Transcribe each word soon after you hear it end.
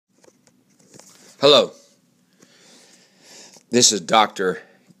Hello, this is Dr.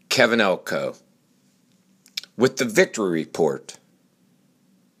 Kevin Elko with the Victory Report.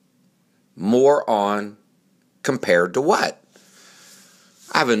 More on compared to what?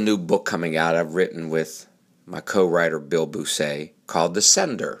 I have a new book coming out I've written with my co-writer Bill Bousset called The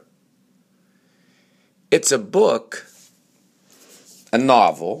Sender. It's a book, a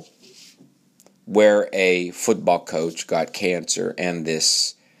novel, where a football coach got cancer and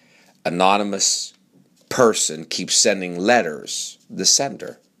this anonymous person keeps sending letters, the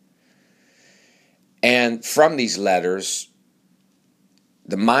sender. And from these letters,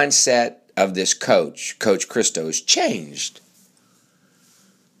 the mindset of this coach, Coach Christo, is changed.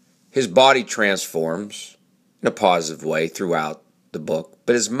 His body transforms in a positive way throughout the book,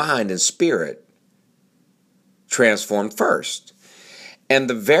 but his mind and spirit transformed first. And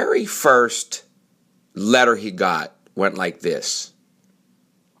the very first letter he got went like this: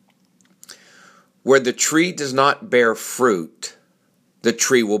 where the tree does not bear fruit, the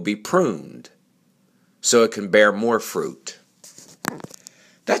tree will be pruned so it can bear more fruit.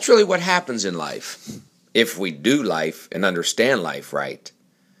 That's really what happens in life, if we do life and understand life right.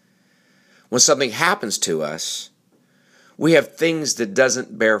 When something happens to us, we have things that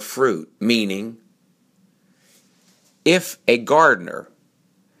doesn't bear fruit, meaning if a gardener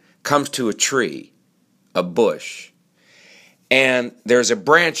comes to a tree, a bush, and there's a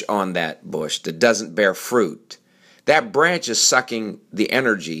branch on that bush that doesn't bear fruit, that branch is sucking the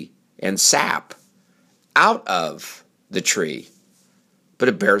energy and sap out of the tree, but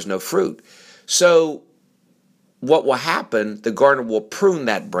it bears no fruit. So what will happen, the gardener will prune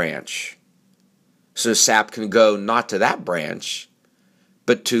that branch so the sap can go not to that branch,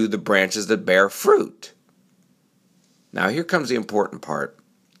 but to the branches that bear fruit. Now here comes the important part.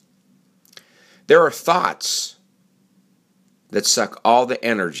 There are thoughts that suck all the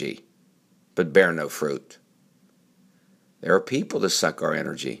energy but bear no fruit. There are people that suck our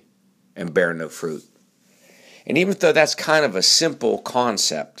energy and bear no fruit. And even though that's kind of a simple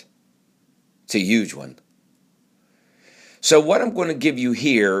concept, it's a huge one. So what I'm going to give you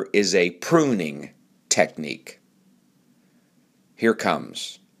here is a pruning technique. Here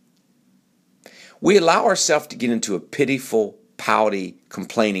comes. We allow ourselves to get into a pitiful, pouty,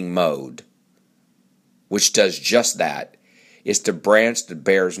 complaining mode, which does just that. It's the branch that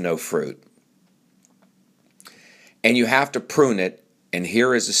bears no fruit. And you have to prune it, and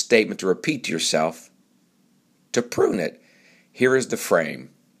here is a statement to repeat to yourself. To prune it, here is the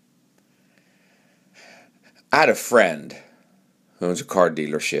frame. I had a friend who owns a car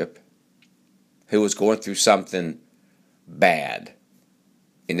dealership who was going through something bad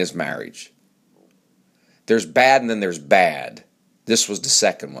in his marriage. There's bad and then there's bad. This was the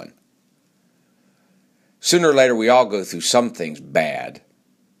second one. Sooner or later, we all go through some things bad,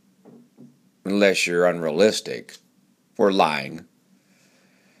 unless you're unrealistic or lying.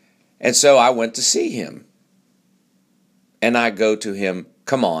 And so I went to see him. And I go to him,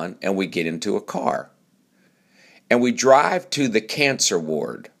 come on, and we get into a car. And we drive to the cancer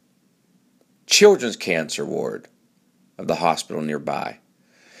ward, children's cancer ward of the hospital nearby.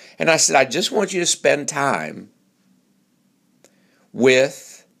 And I said, I just want you to spend time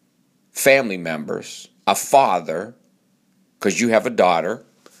with family members, a father, because you have a daughter,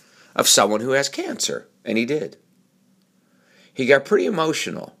 of someone who has cancer. And he did. He got pretty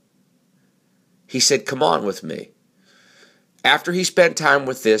emotional. He said, come on with me. After he spent time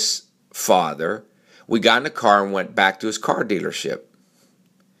with this father, we got in the car and went back to his car dealership.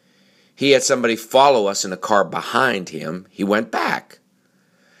 He had somebody follow us in a car behind him. He went back.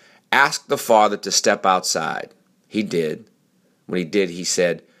 Asked the father to step outside. He did. When he did, he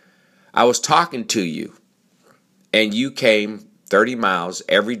said, I was talking to you, and you came 30 miles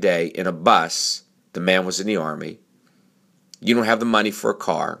every day in a bus. The man was in the Army. You don't have the money for a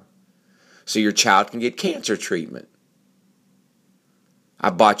car, so your child can get cancer treatment.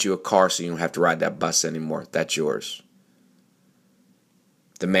 I bought you a car so you don't have to ride that bus anymore. That's yours.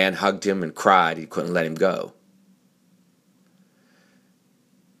 The man hugged him and cried. He couldn't let him go.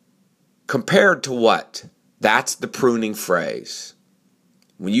 Compared to what? That's the pruning phrase.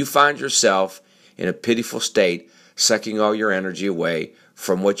 When you find yourself in a pitiful state, sucking all your energy away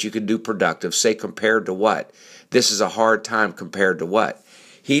from what you could do productive, say compared to what? This is a hard time compared to what?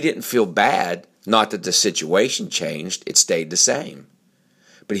 He didn't feel bad, not that the situation changed, it stayed the same.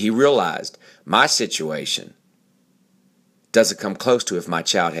 But he realized my situation doesn't come close to if my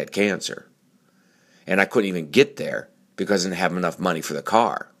child had cancer. And I couldn't even get there because I didn't have enough money for the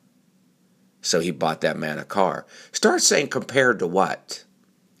car. So he bought that man a car. Start saying compared to what?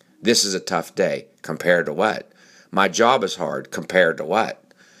 This is a tough day. Compared to what? My job is hard. Compared to what?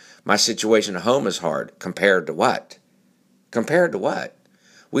 My situation at home is hard. Compared to what? Compared to what?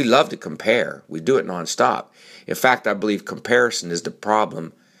 We love to compare. We do it nonstop. In fact, I believe comparison is the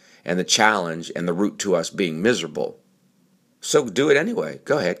problem and the challenge and the root to us being miserable. So do it anyway.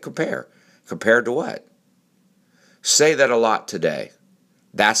 Go ahead, compare. Compared to what? Say that a lot today.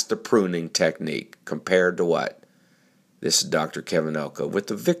 That's the pruning technique. Compared to what? This is Dr. Kevin Elko with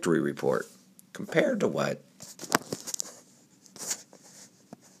the Victory Report. Compared to what?